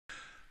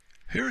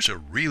Here's a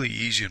really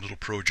easy little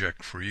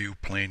project for you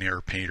plein air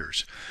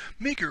painters.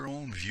 Make your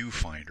own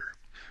viewfinder.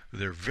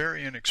 They're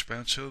very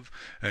inexpensive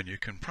and you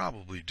can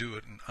probably do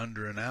it in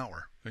under an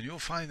hour. And you'll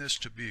find this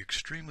to be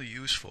extremely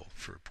useful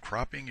for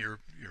cropping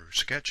your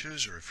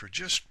sketches or for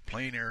just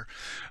plein air,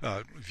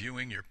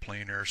 viewing your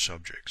plein air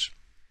subjects.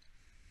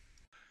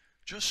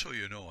 Just so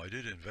you know, I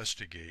did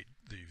investigate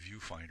the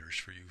viewfinders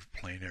for you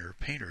plein air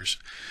painters,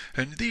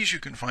 and these you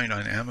can find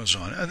on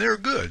Amazon, and they're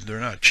good. They're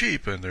not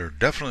cheap and they're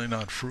definitely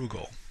not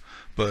frugal.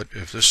 But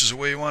if this is the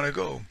way you want to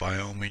go, by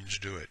all means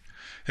do it.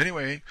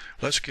 Anyway,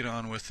 let's get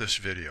on with this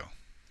video.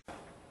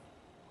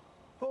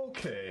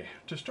 Okay,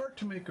 to start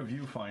to make a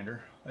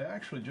viewfinder, I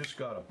actually just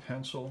got a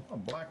pencil, a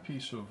black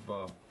piece of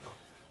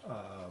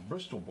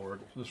Bristol board.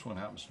 This one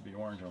happens to be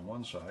orange on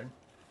one side.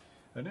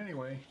 And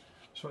anyway,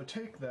 so I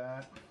take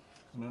that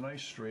and a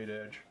nice straight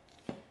edge,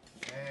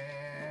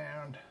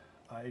 and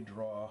I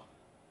draw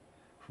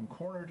from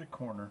corner to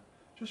corner.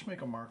 Just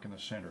make a mark in the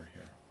center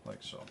here, like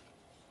so.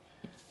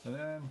 And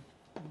then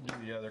do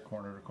the other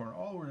corner to corner.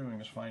 All we're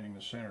doing is finding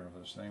the center of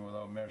this thing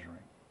without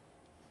measuring.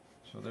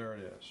 So there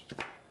it is.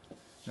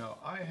 Now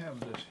I have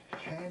this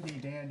handy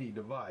dandy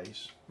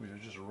device, which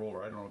is just a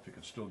roller. I don't know if you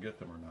can still get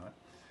them or not.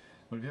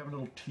 But if you have a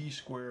little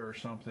T-square or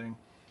something.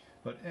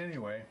 But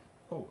anyway,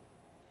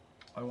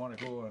 I want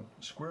to go and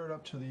square it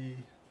up to the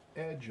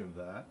edge of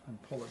that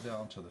and pull it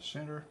down to the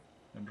center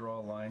and draw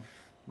a line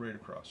right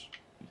across.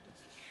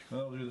 And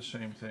I'll do the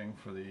same thing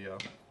for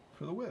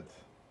the width.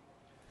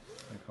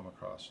 And come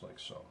across like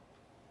so.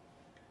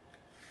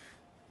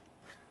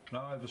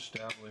 Now I've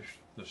established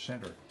the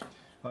center.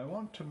 I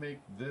want to make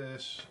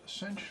this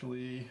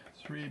essentially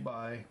 3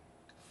 by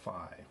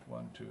 5.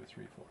 1, 2,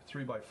 3, 4.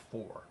 3 by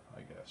 4,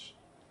 I guess.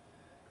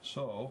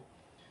 So,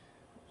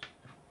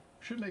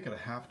 should make it a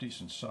half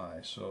decent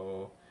size.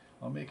 So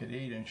I'll make it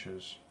 8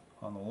 inches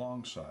on the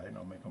long side. And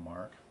I'll make a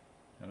mark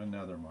and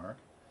another mark.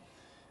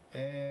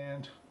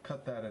 And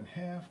cut that in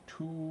half.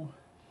 2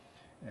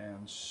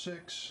 and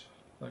 6.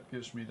 That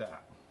gives me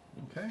that.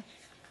 Okay?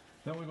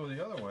 Then we go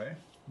the other way.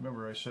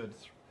 Remember I said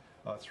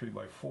 3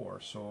 by 4,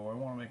 so I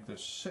want to make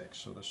this 6.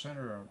 So the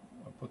center,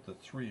 I put the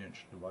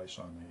 3-inch device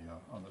on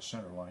the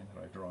center line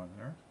that I draw in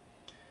there,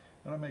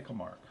 and I make a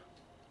mark,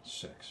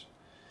 6.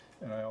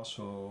 And I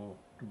also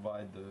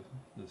divide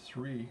the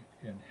 3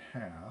 in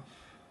half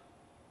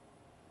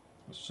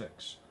with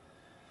 6.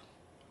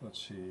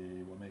 Let's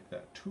see, we'll make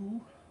that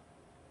 2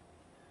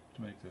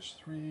 to make this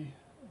 3,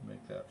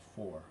 make that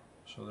 4.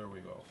 So there we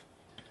go.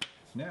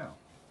 Now,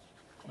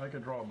 I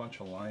could draw a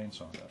bunch of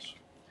lines on this.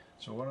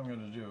 So what I'm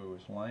going to do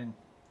is line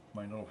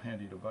my little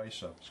handy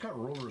device up. It's got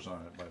rollers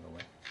on it, by the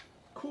way.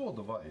 Cool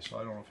device.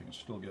 I don't know if you can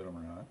still get them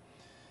or not.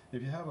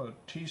 If you have a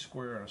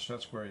T-square and a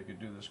set square, you could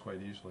do this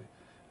quite easily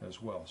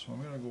as well. So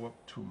I'm going to go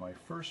up to my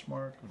first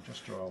mark and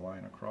just draw a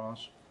line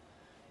across.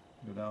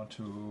 Go down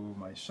to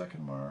my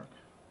second mark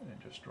and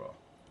just draw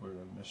where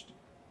I missed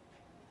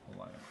a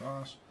line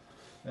across,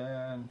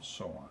 and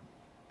so on.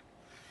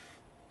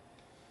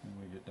 And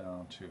we get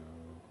down to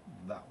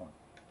that one.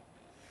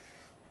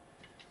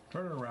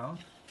 Turn it around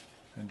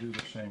and do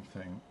the same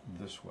thing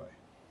this way.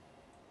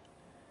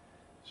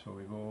 So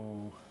we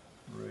go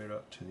right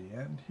up to the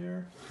end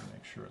here to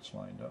make sure it's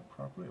lined up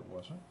properly. It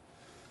wasn't.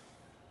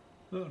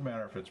 Doesn't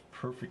matter if it's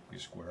perfectly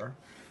square.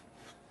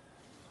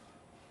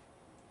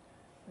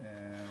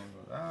 And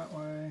we'll go that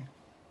way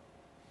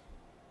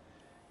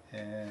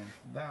and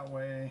that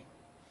way,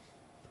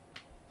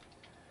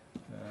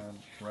 and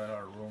right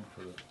out of room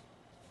for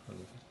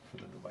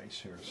the device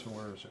here. So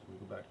where is it?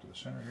 We go back to the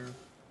center here.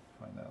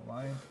 Find that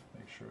line,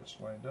 make sure it's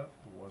lined up.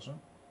 It wasn't.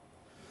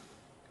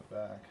 Go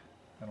back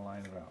and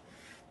line it out.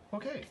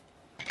 Okay,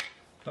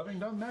 having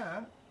done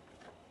that,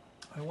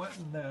 I went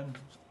and then,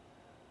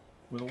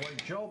 with a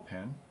white gel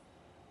pen,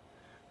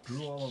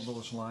 drew all of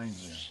those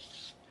lines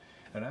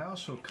in. And I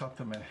also cut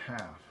them in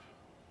half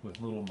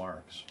with little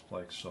marks,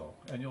 like so.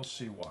 And you'll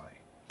see why.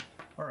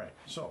 Alright,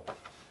 so,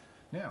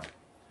 now,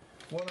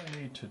 what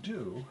I need to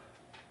do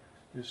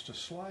is to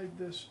slide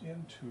this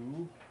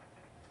into,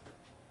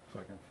 if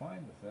I can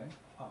find the thing.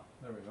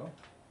 There we go.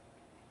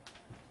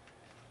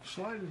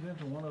 Slide it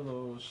into one of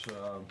those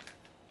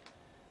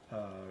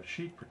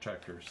sheet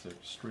protectors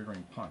that's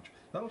 3-ring punch.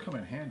 That'll come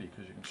in handy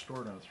because you can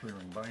store it in a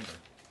 3-ring binder.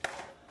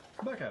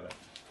 Back at it.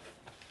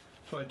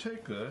 So I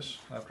take this,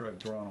 after I've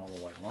drawn all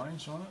the white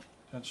lines on it,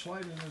 and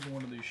slide it into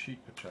one of these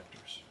sheet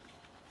protectors.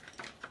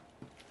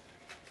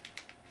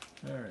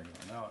 There you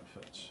go, now it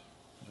fits.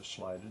 Just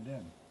slide it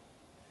in.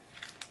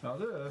 Now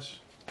this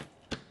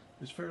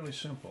is fairly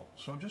simple.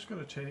 So I'm just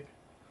going to take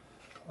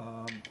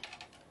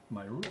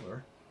my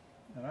ruler,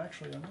 and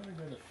actually I'm going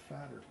to get a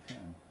fatter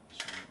pen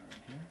somewhere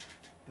in here.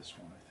 This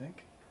one, I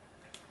think.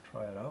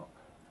 Try it out.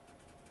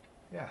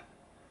 Yeah.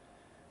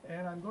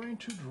 And I'm going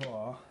to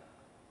draw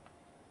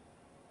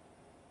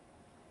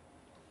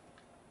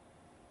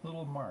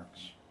little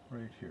marks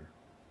right here.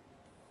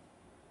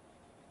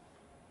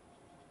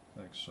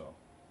 Like so.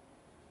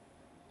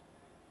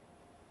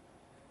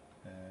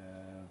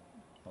 And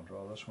I'll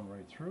draw this one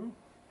right through.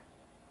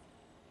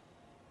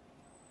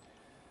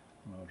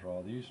 And I'll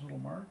draw these little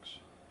marks,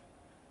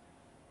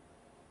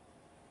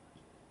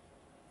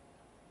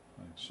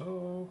 like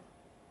so,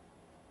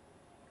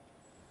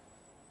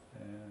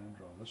 and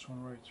draw this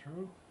one right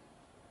through.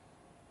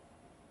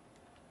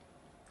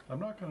 I'm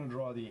not going to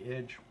draw the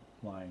edge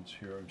lines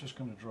here, I'm just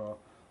going to draw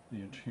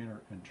the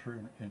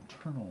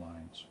internal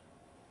lines,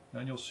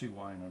 and you'll see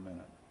why in a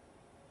minute.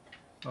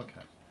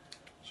 Okay,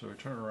 so we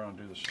turn around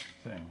and do the same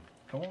thing.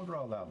 I won't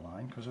draw that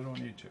line because I don't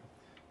need to,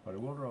 but I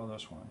will draw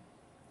this one,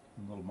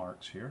 and little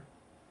marks here,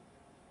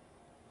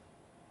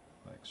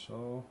 like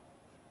so,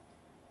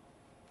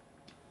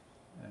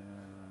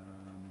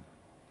 and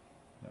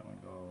that one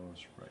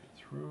goes right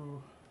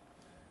through,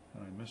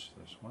 and I missed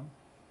this one.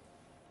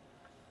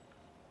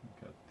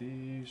 We've got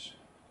these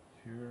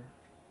here,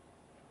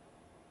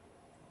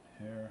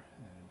 here,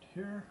 and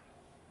here,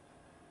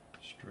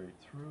 straight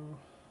through.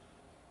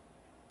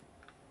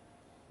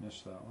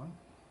 Missed that one.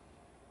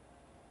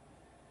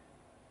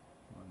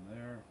 One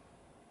there,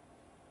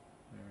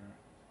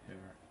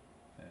 here,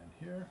 and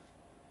here,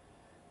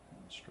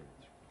 and straight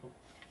through. Oh,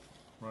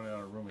 running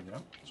out of room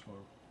again, so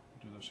we'll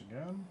do this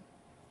again.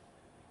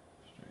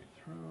 Straight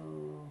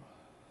through,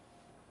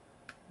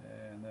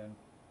 and then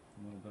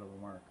a little bit of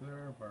a mark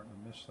there. Barton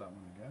missed that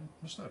one again.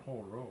 Missed that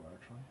whole row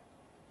actually.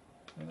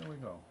 And there we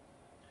go.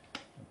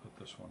 And put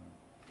this one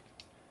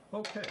in.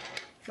 Okay,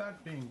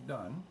 that being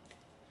done,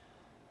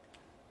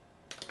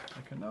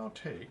 I can now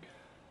take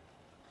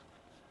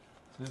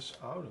this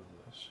out of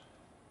this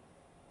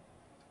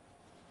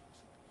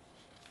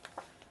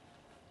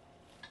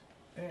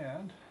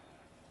and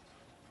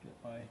get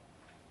my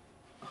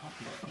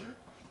copy up here.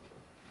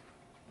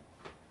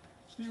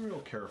 Be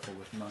real careful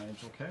with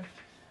knives, okay?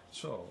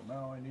 So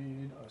now I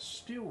need a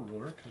steel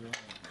ruler because I'm going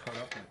to cut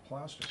up my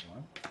plastic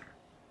one,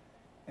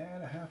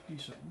 and a half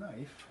decent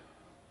knife,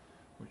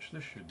 which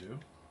this should do.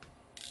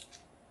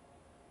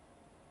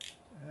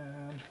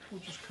 And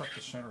we'll just cut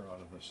the center out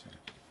of this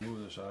thing.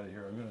 Move this out of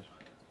here. I'm going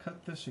to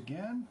cut this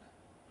again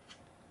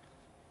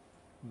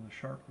with a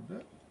sharper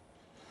bit.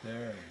 There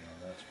we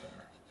go, that's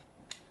better.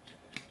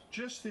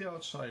 Just the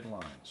outside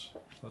lines.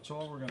 That's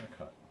all we're going to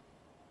cut.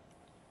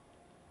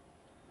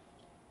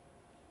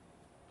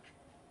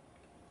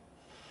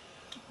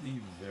 Be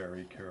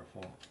very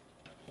careful.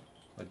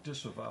 I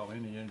disavow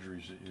any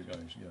injuries that you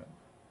guys get.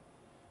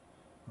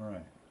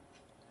 Alright,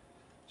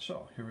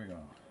 so here we go.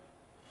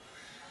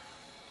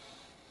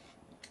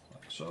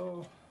 Like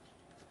so,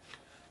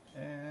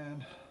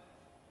 and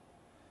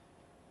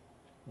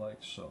like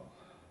so.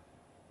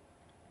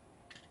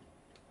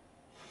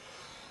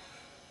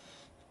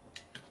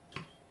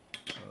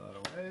 Throw that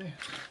away.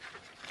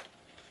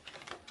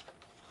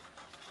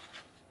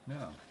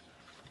 Now,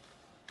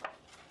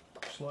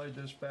 slide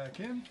this back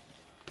in,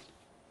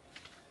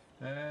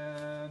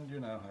 and you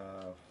now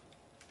have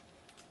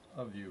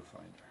a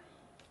viewfinder.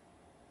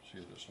 See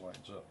if this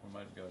lines up. We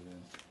might have got it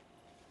in.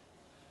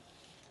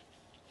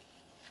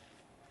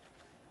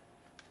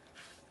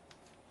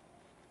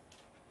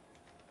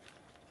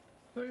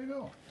 There you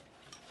go.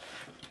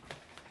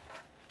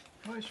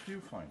 Nice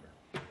viewfinder.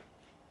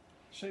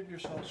 Save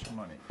yourself some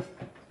money.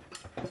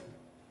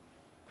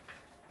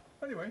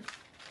 Anyway,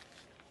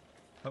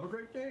 have a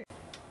great day.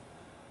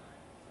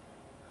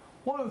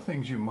 One of the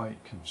things you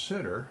might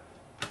consider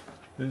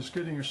is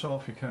getting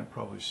yourself, you can't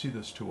probably see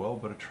this too well,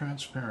 but a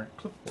transparent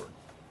clipboard.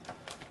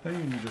 Then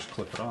you can just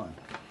clip it on,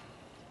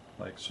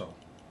 like so.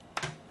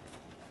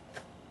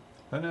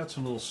 And that's a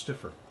little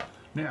stiffer.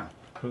 Now,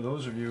 for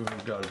those of you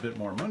who've got a bit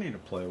more money to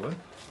play with,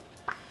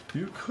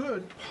 you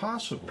could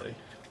possibly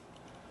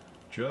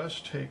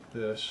just take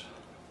this,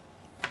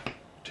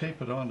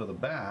 tape it onto the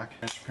back,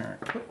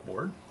 transparent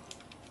clipboard,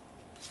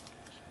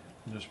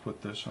 and just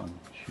put this on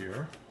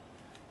here.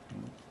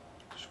 And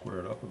square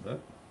it up a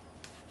bit,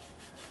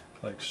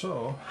 like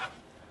so,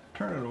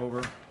 turn it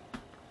over,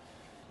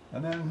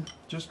 and then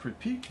just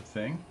repeat the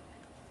thing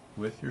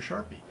with your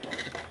Sharpie.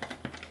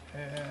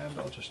 And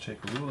I'll just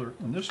take a ruler,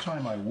 and this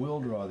time I will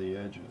draw the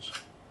edges.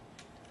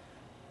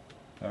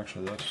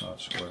 Actually, that's not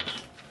square.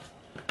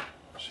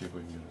 Let's see if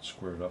we can get it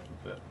squared up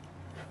a bit.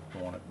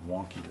 Don't want it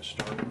wonky to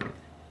start with.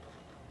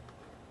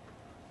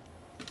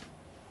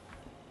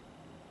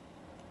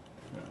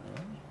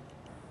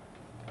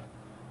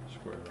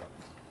 Square it up.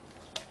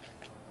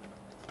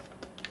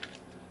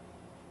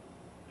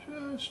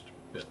 Just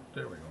a bit.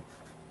 There we go.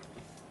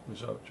 It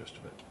was out just a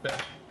bit.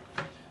 Better.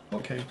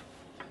 Okay.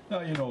 Now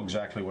you know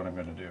exactly what I'm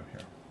going to do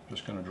here.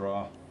 Just going to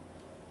draw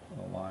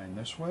a line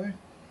this way,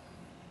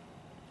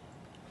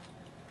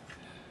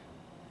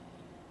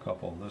 a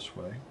couple this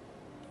way.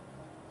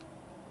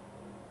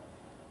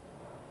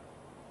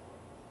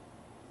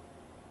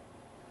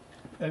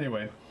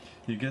 Anyway,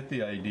 you get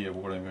the idea of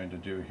what I'm going to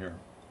do here.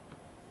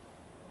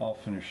 I'll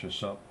finish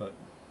this up, but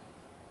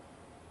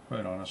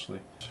quite honestly,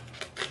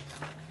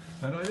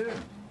 and I did.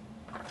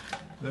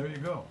 There you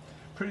go.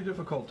 Pretty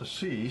difficult to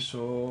see,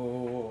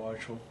 so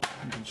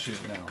you can see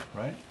it now,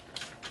 right?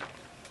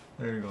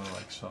 There you go,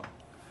 like so.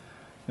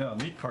 Now,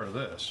 the neat part of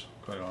this,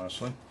 quite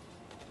honestly,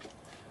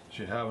 is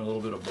you have a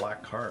little bit of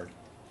black card.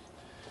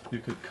 you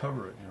could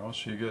cover it, you know,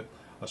 so you get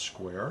a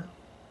square,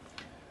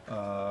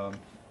 like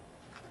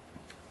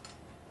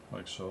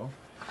so.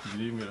 You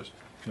could even get a,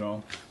 you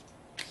know,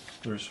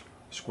 there's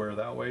square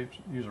that way.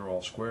 These are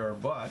all square,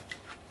 but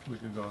we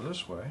could go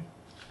this way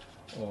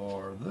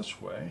or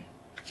this way.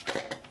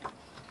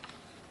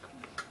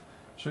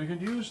 So you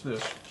could use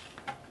this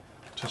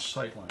to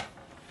sightline,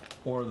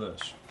 or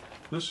this.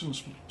 This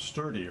is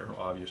sturdier,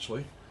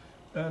 obviously,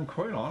 and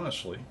quite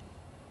honestly,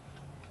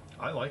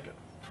 I like it.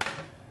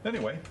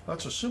 Anyway,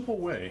 that's a simple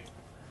way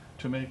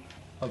to make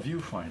a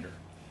viewfinder.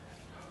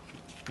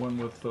 One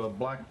with a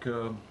black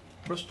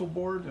Bristol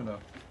board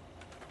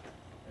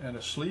and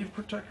a sleeve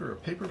protector, a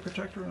paper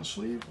protector and a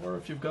sleeve, or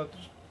if you've got a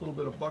little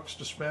bit of bucks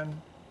to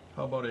spend,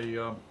 how about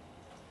a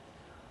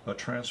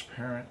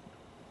transparent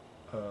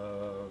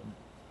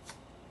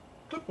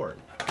clipboard.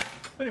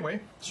 Anyway,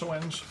 so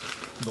ends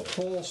the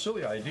whole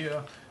silly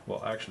idea,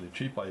 well actually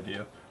cheap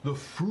idea, the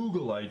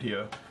frugal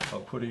idea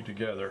of putting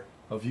together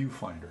a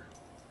viewfinder.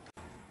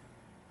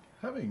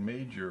 Having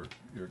made your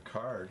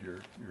card,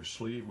 your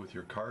sleeve with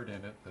your card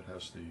in it that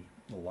has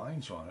the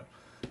lines on it,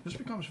 this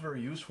becomes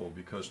very useful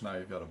because now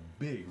you've got a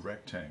big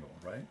rectangle,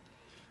 right?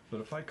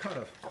 But if I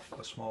cut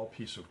a small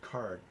piece of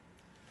card,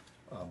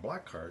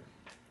 black card,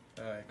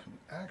 I can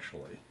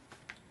actually,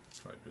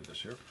 try to do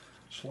this here,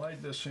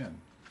 slide this in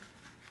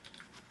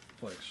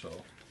like so,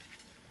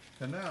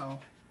 and now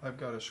I've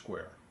got a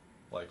square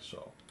like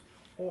so,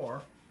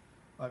 or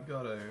I've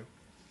got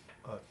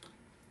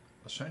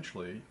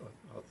essentially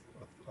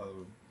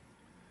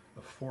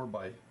a 4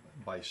 by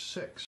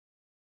 6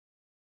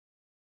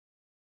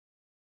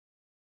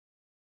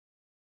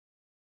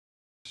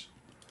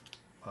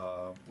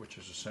 which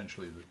is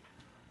essentially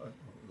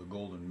the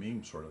golden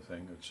mean sort of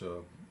thing. It's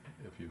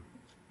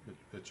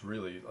it's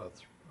really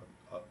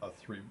a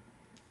 3,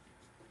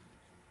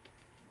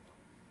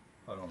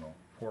 I don't know,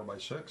 4 by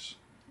 6,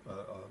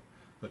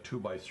 a 2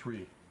 by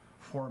 3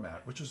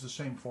 format, which is the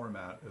same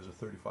format as a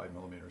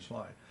 35mm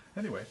slide.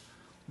 Anyway,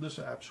 this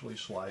actually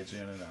slides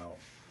in and out,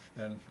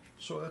 and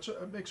so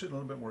it makes it a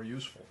little bit more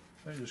useful.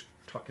 And you just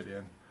tuck it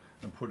in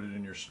and put it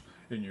in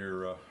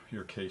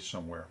your case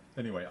somewhere.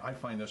 Anyway, I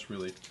find this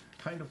really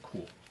kind of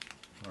cool.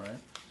 All right,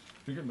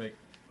 you can make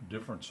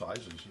different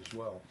sizes as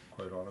well.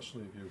 Quite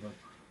honestly, if you've got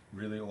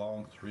really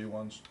long 3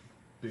 ones,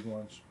 big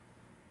ones,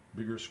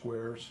 bigger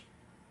squares.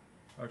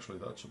 Actually,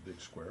 that's a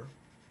big square.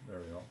 There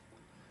we go.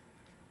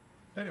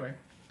 Anyway,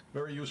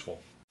 very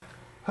useful.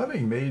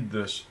 Having made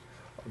this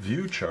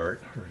view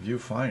chart or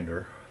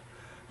viewfinder,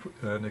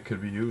 and it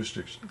could be used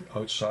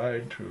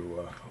outside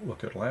to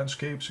look at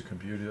landscapes. It can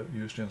be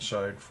used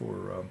inside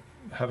for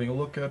having a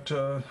look at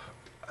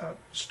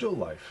still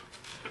life.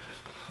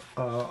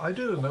 I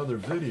did another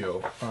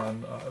video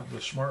on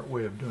the smart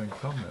way of doing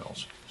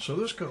thumbnails. So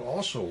this could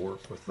also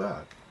work with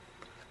that,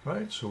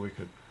 right? So we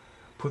could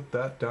put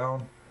that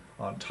down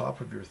on top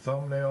of your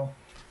thumbnail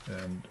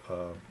and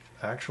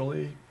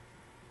actually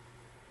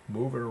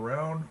move it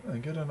around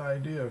and get an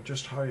idea of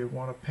just how you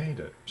want to paint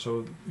it.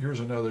 So here's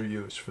another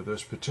use for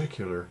this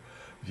particular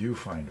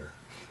viewfinder.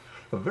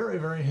 A very,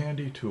 very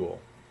handy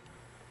tool.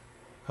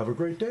 Have a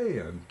great day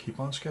and keep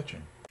on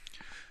sketching.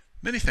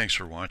 Many thanks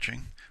for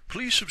watching.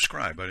 Please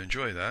subscribe. I'd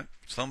enjoy that.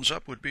 Thumbs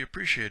up would be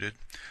appreciated.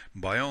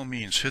 By all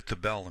means, hit the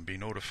bell and be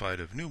notified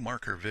of new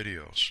marker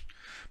videos.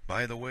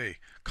 By the way,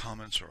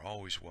 comments are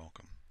always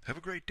welcome. Have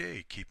a great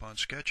day. Keep on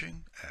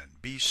sketching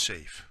and be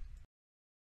safe.